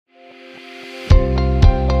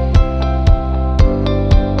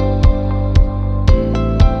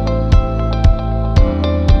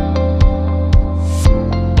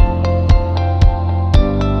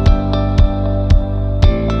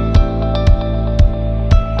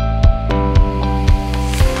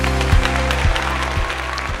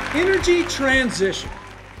Energy transition.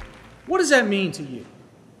 What does that mean to you?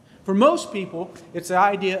 For most people, it's the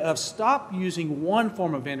idea of stop using one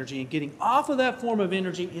form of energy and getting off of that form of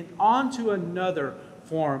energy and onto another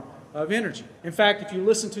form of energy. In fact, if you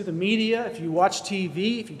listen to the media, if you watch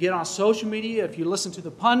TV, if you get on social media, if you listen to the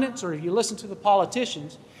pundits, or if you listen to the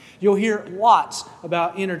politicians, you'll hear lots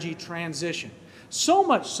about energy transition. So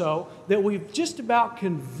much so that we've just about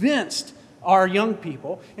convinced our young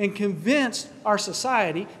people and convinced our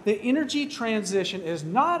society that energy transition is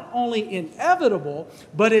not only inevitable,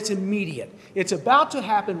 but it's immediate. It's about to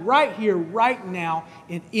happen right here, right now,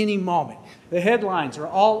 in any moment. The headlines are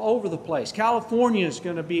all over the place. California is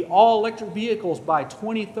going to be all electric vehicles by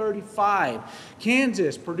 2035.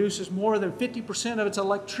 Kansas produces more than 50% of its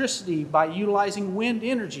electricity by utilizing wind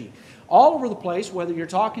energy. All over the place, whether you're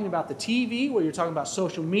talking about the TV, whether you're talking about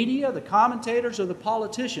social media, the commentators, or the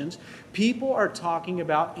politicians, people are talking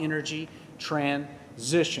about energy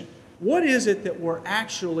transition. What is it that we're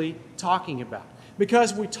actually talking about?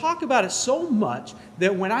 Because we talk about it so much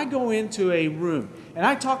that when I go into a room and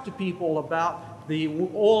I talk to people about the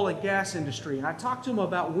oil and gas industry, and I talk to them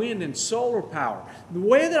about wind and solar power, the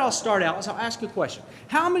way that I'll start out is I'll ask a question.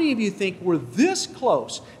 How many of you think we're this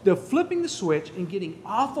close to flipping the switch and getting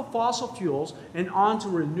off of fossil fuels and onto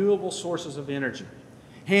renewable sources of energy?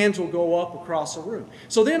 Hands will go up across the room.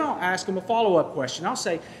 So then I'll ask them a follow-up question. I'll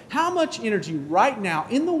say, how much energy right now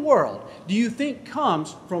in the world do you think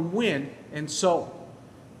comes from wind and solar?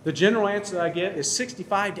 The general answer that I get is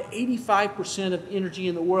 65 to 85% of energy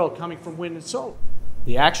in the world coming from wind and solar.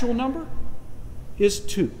 The actual number is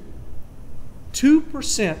 2.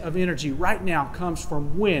 2% of energy right now comes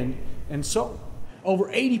from wind and solar. Over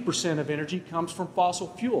 80% of energy comes from fossil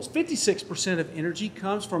fuels. 56% of energy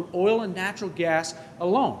comes from oil and natural gas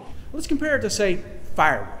alone. Let's compare it to, say,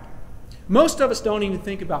 firewood. Most of us don't even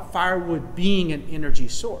think about firewood being an energy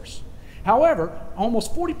source. However,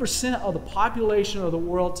 almost 40% of the population of the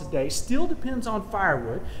world today still depends on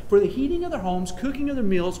firewood for the heating of their homes, cooking of their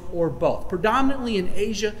meals, or both, predominantly in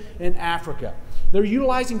Asia and Africa. They're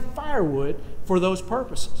utilizing firewood for those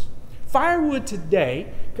purposes. Firewood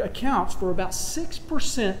today accounts for about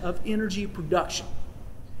 6% of energy production.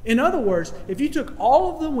 In other words, if you took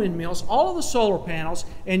all of the windmills, all of the solar panels,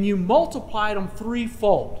 and you multiplied them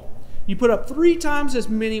threefold, you put up 3 times as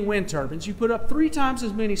many wind turbines, you put up 3 times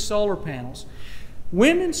as many solar panels,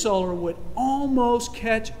 wind and solar would almost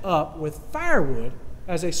catch up with firewood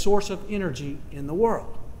as a source of energy in the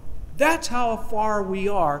world. That's how far we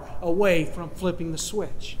are away from flipping the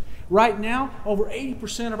switch. Right now, over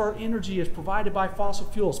 80% of our energy is provided by fossil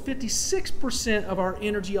fuels. 56% of our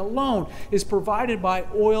energy alone is provided by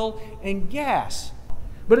oil and gas.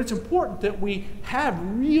 But it's important that we have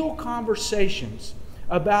real conversations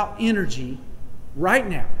about energy right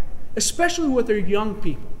now, especially with our young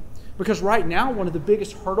people. Because right now, one of the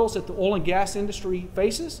biggest hurdles that the oil and gas industry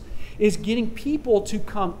faces is getting people to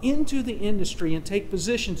come into the industry and take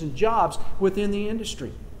positions and jobs within the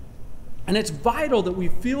industry. And it's vital that we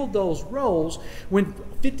fill those roles when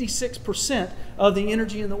 56% of the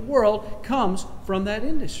energy in the world comes from that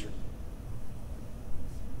industry.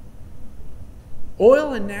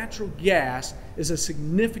 Oil and natural gas is a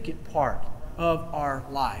significant part of our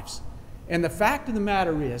lives. And the fact of the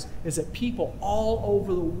matter is that people all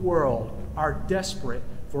over the world are desperate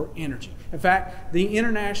for energy. In fact, the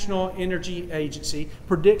International Energy Agency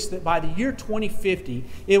predicts that by the year 2050,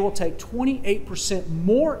 it will take 28%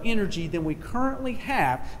 more energy than we currently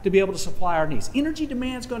have to be able to supply our needs. Energy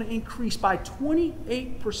demand is going to increase by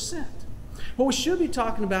 28%. What we should be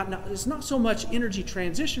talking about now is not so much energy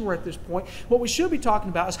transition we're at this point. What we should be talking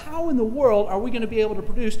about is how in the world are we going to be able to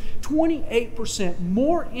produce 28%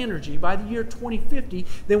 more energy by the year 2050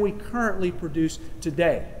 than we currently produce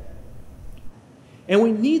today. And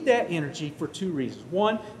we need that energy for 2 reasons.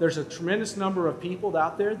 One, there's a tremendous number of people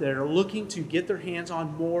out there that are looking to get their hands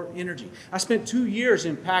on more energy. I spent 2 years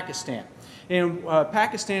in Pakistan. And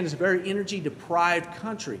Pakistan is a very energy-deprived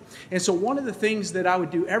country. And so one of the things that I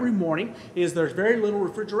would do every morning is there's very little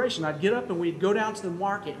refrigeration. I'd get up and we'd go down to the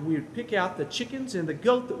market and we would pick out the chickens and the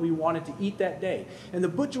goat that we wanted to eat that day. And the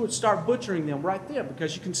butcher would start butchering them right there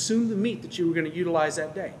because you consumed the meat that you were going to utilize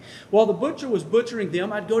that day. While the butcher was butchering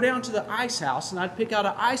them, I'd go down to the ice house and I'd pick out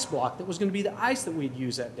an ice block that was going to be the ice that we'd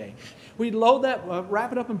use that day. We'd load that,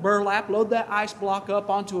 wrap it up in burlap, load that ice block up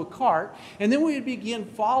onto a cart, and then we would begin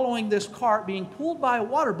following this cart being pulled by a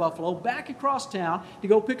water buffalo back across town to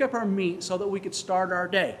go pick up our meat so that we could start our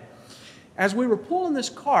day. As we were pulling this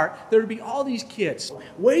cart, there would be all these kids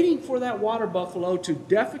waiting for that water buffalo to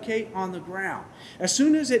defecate on the ground. As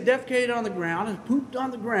soon as it defecated on the ground and pooped on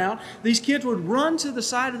the ground, these kids would run to the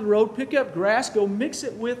side of the road, pick up grass, go mix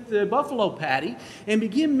it with the buffalo patty, and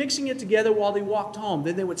begin mixing it together while they walked home.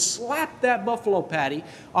 Then they would slap that buffalo patty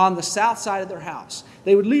on the south side of their house.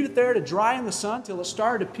 They would leave it there to dry in the sun till it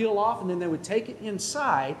started to peel off, and then they would take it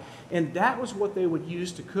inside, and that was what they would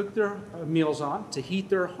use to cook their meals on, to heat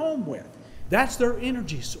their home with. That's their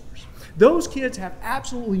energy source. Those kids have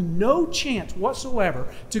absolutely no chance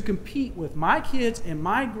whatsoever to compete with my kids and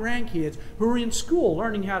my grandkids who are in school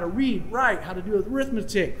learning how to read, write, how to do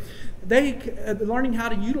arithmetic. Learning how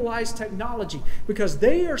to utilize technology because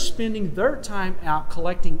they are spending their time out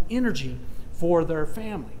collecting energy for their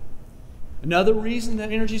family. Another reason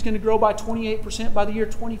that energy is going to grow by 28% by the year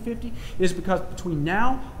 2050 is because between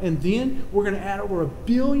now and then, we're going to add over 1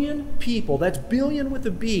 billion people, that's billion with a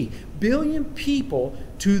B, billion people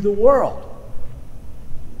to the world.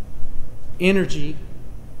 Energy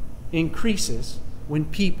increases when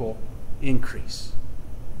people increase.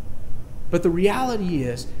 But the reality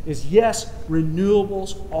is yes,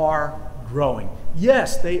 renewables are growing.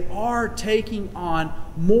 Yes, they are taking on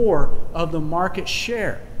more of the market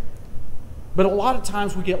share. But a lot of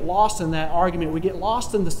times we get lost in that argument. We get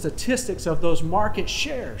lost in the statistics of those market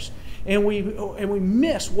shares. And we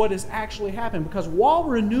miss what is actually happening. Because while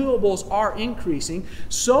renewables are increasing,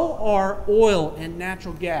 so are oil and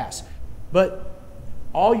natural gas. But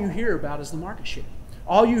all you hear about is the market share.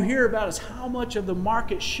 All you hear about is how much of the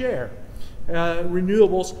market share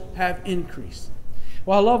renewables have increased.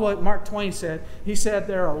 Well, I love what Mark Twain said. He said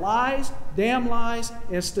there are lies, damn lies,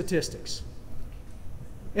 and statistics.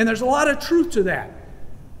 And there's a lot of truth to that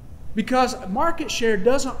because market share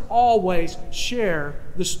doesn't always share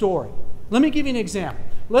the story. Let me give you an example.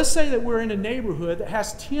 Let's say that we're in a neighborhood that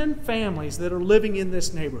has 10 families that are living in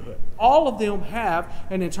this neighborhood. All of them have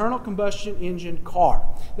an internal combustion engine car.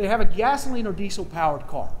 They have a gasoline or diesel powered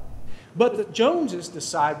car. But the Joneses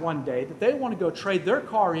decide one day that they want to go trade their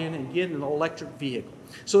car in and get an electric vehicle.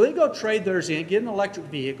 So they go trade theirs in, get an electric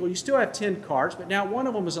vehicle. You still have 10 cars, but now one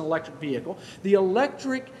of them is an electric vehicle. The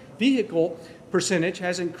electric vehicle percentage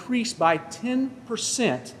has increased by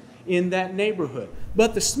 10% in that neighborhood.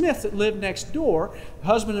 But the Smiths that live next door,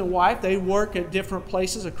 husband and wife, they work at different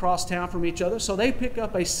places across town from each other. So they pick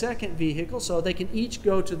up a second vehicle so they can each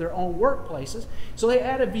go to their own workplaces. So they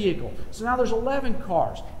add a vehicle. So now there's 11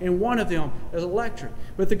 cars, and one of them is electric.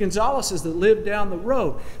 But the Gonzaleses that live down the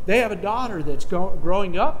road, they have a daughter that's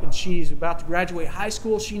growing up, and she's about to graduate high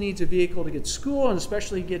school. She needs a vehicle to get to school and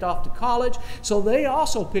especially get off to college. So they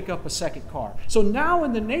also pick up a second car. So now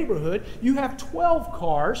in the neighborhood, you have 12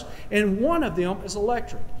 cars, and one of them is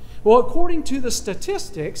electric. Well, according to the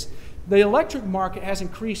statistics, the electric market has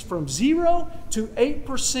increased from 0 to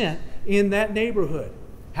 8% in that neighborhood.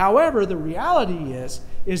 However, the reality is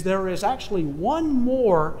there is actually one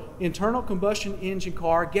more internal combustion engine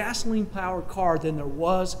car, gasoline-powered car than there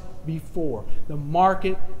was before. The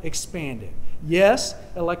market expanded. Yes,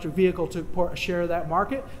 electric vehicle took a share of that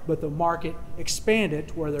market, but the market expanded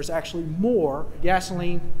to where there's actually more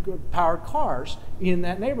gasoline-powered cars in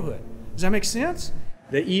that neighborhood. Does that make sense?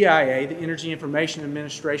 The EIA, the Energy Information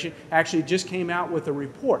Administration, actually just came out with a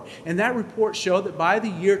report. And that report showed that by the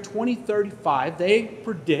year 2035, they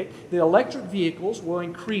predict that electric vehicles will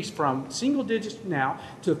increase from single digits now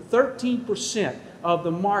to 13% of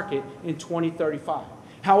the market in 2035.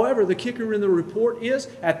 However, the kicker in the report is,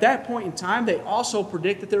 at that point in time, they also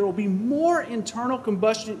predict that there will be more internal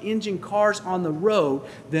combustion engine cars on the road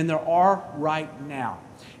than there are right now.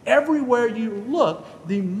 Everywhere you look,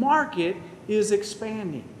 the market is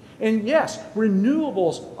expanding. And yes,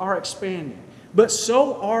 renewables are expanding, but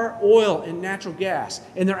so are oil and natural gas.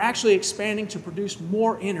 And they're actually expanding to produce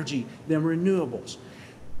more energy than renewables.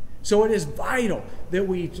 So it is vital that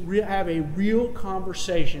we have a real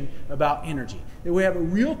conversation about energy, that we have a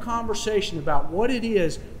real conversation about what it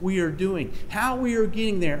is we are doing, how we are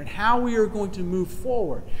getting there, and how we are going to move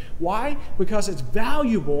forward. Why? Because it's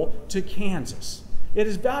valuable to Kansas. It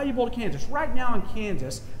is valuable to Kansas. Right now in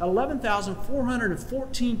Kansas,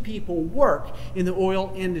 11,414 people work in the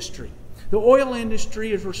oil industry. The oil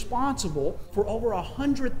industry is responsible for over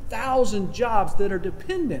 100,000 jobs that are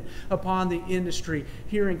dependent upon the industry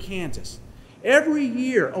here in Kansas. Every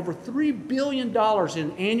year, over $3 billion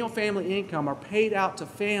in annual family income are paid out to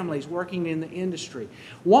families working in the industry.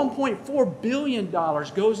 $1.4 billion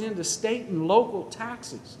goes into state and local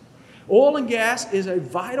taxes. Oil and gas is a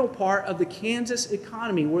vital part of the Kansas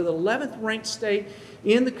economy. We're the 11th ranked state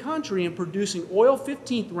in the country in producing oil,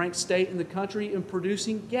 15th ranked state in the country in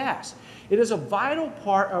producing gas. It is a vital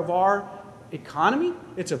part of our economy,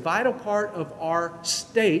 it's a vital part of our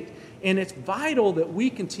state, and it's vital that we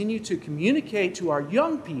continue to communicate to our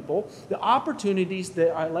young people the opportunities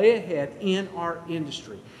that lay ahead in our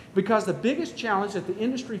industry. Because the biggest challenge that the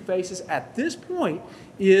industry faces at this point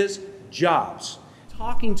is jobs.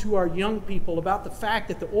 Talking to our young people about the fact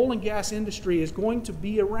that the oil and gas industry is going to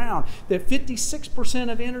be around, that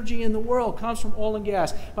 56% of energy in the world comes from oil and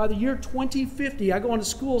gas. By the year 2050, I go into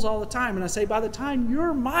schools all the time and I say, by the time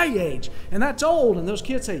you're my age, and that's old, and those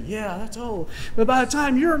kids say, yeah, that's old, but by the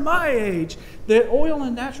time you're my age, the oil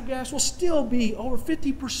and natural gas will still be over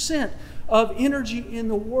 50% of energy in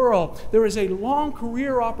the world. There is a long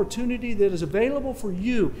career opportunity that is available for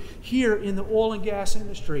you here in the oil and gas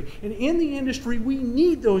industry. And in the industry, we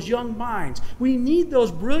need those young minds. We need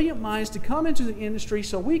those brilliant minds to come into the industry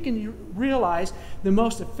so we can realize the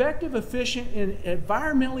most effective, efficient, and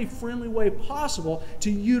environmentally friendly way possible to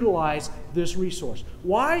utilize this resource.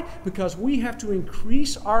 Why? Because we have to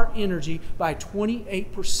increase our energy by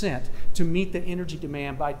 28% to meet the energy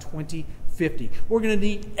demand by 2050. We're going to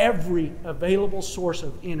need every available source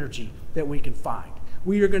of energy that we can find.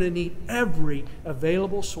 We are going to need every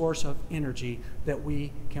available source of energy that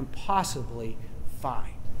we can possibly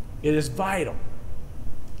find. It is vital.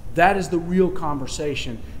 That is the real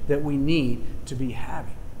conversation that we need to be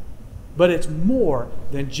having. But it's more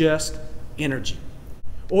than just energy.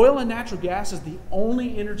 Oil and natural gas is the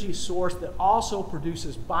only energy source that also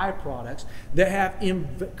produces byproducts that have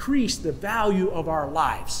increased the value of our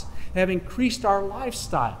lives, have increased our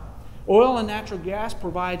lifestyle. Oil and natural gas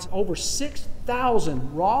provides over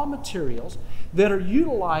 6,000 raw materials that are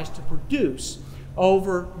utilized to produce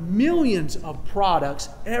over millions of products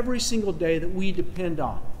every single day that we depend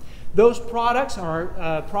on. Those products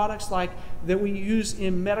are products like that we use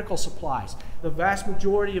in medical supplies. The vast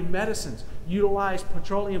majority of medicines utilize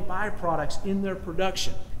petroleum byproducts in their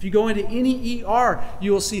production. If you go into any ER,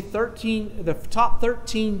 you will see the top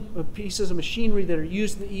 13 pieces of machinery that are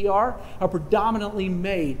used in the ER are predominantly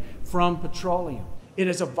made from petroleum. It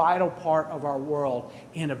is a vital part of our world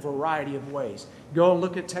in a variety of ways. Go and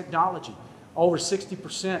look at technology. Over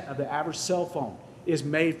 60% of the average cell phone is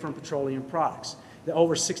made from petroleum products.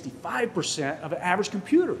 Over 65% of an average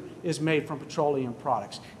computer is made from petroleum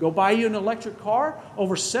products. Go buy you an electric car,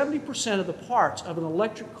 over 70% of the parts of an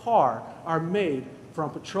electric car are made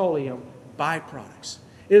from petroleum byproducts.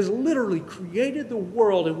 It has literally created the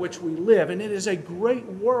world in which we live, and it is a great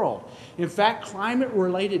world. In fact,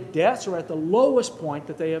 climate-related deaths are at the lowest point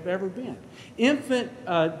that they have ever been. Infant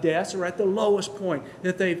deaths are at the lowest point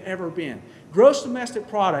that they've ever been. Gross domestic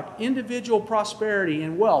product, individual prosperity,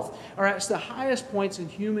 and wealth are at the highest points in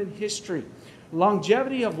human history.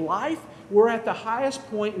 Longevity of life, we're at the highest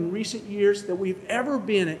point in recent years that we've ever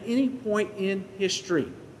been at any point in history.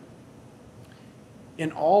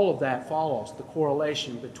 And all of that follows the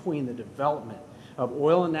correlation between the development of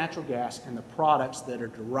oil and natural gas and the products that are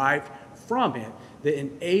derived from it that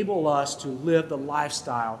enable us to live the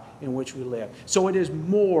lifestyle in which we live. So it is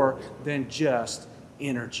more than just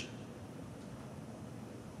energy.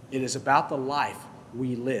 It is about the life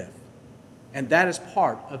we live. And that is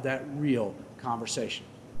part of that real conversation.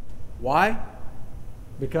 Why?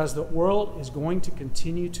 Because the world is going to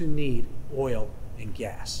continue to need oil and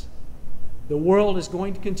gas. The world is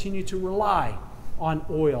going to continue to rely on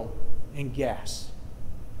oil and gas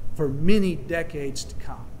for many decades to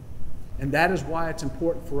come. And that is why it's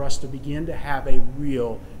important for us to begin to have a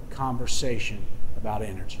real conversation about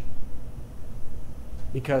energy.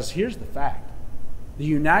 Because here's the fact. The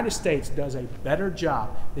United States does a better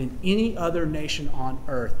job than any other nation on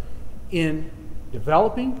earth in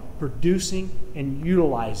developing, producing, and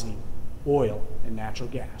utilizing oil and natural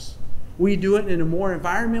gas. We do it in a more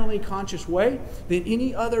environmentally conscious way than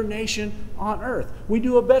any other nation on earth. We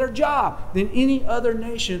do a better job than any other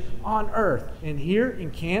nation on earth. And here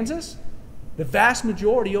in Kansas, the vast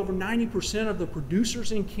majority, over 90% of the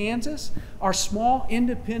producers in Kansas, are small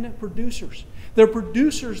independent producers. They're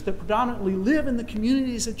producers that predominantly live in the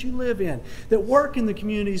communities that you live in, that work in the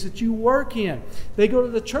communities that you work in. They go to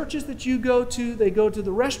the churches that you go to, they go to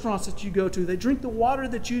the restaurants that you go to, they drink the water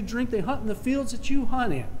that you drink, they hunt in the fields that you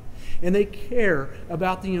hunt in. And they care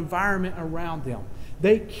about the environment around them.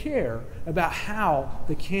 They care about how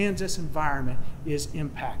the Kansas environment is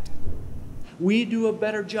impacted. We do a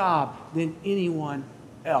better job than anyone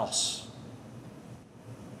else.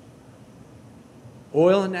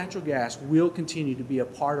 Oil and natural gas will continue to be a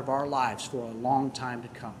part of our lives for a long time to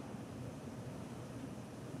come.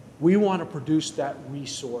 We want to produce that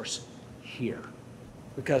resource here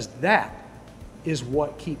because that is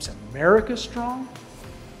what keeps America strong,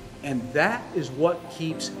 and that is what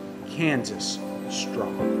keeps Kansas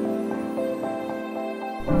strong.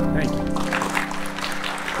 Thank you.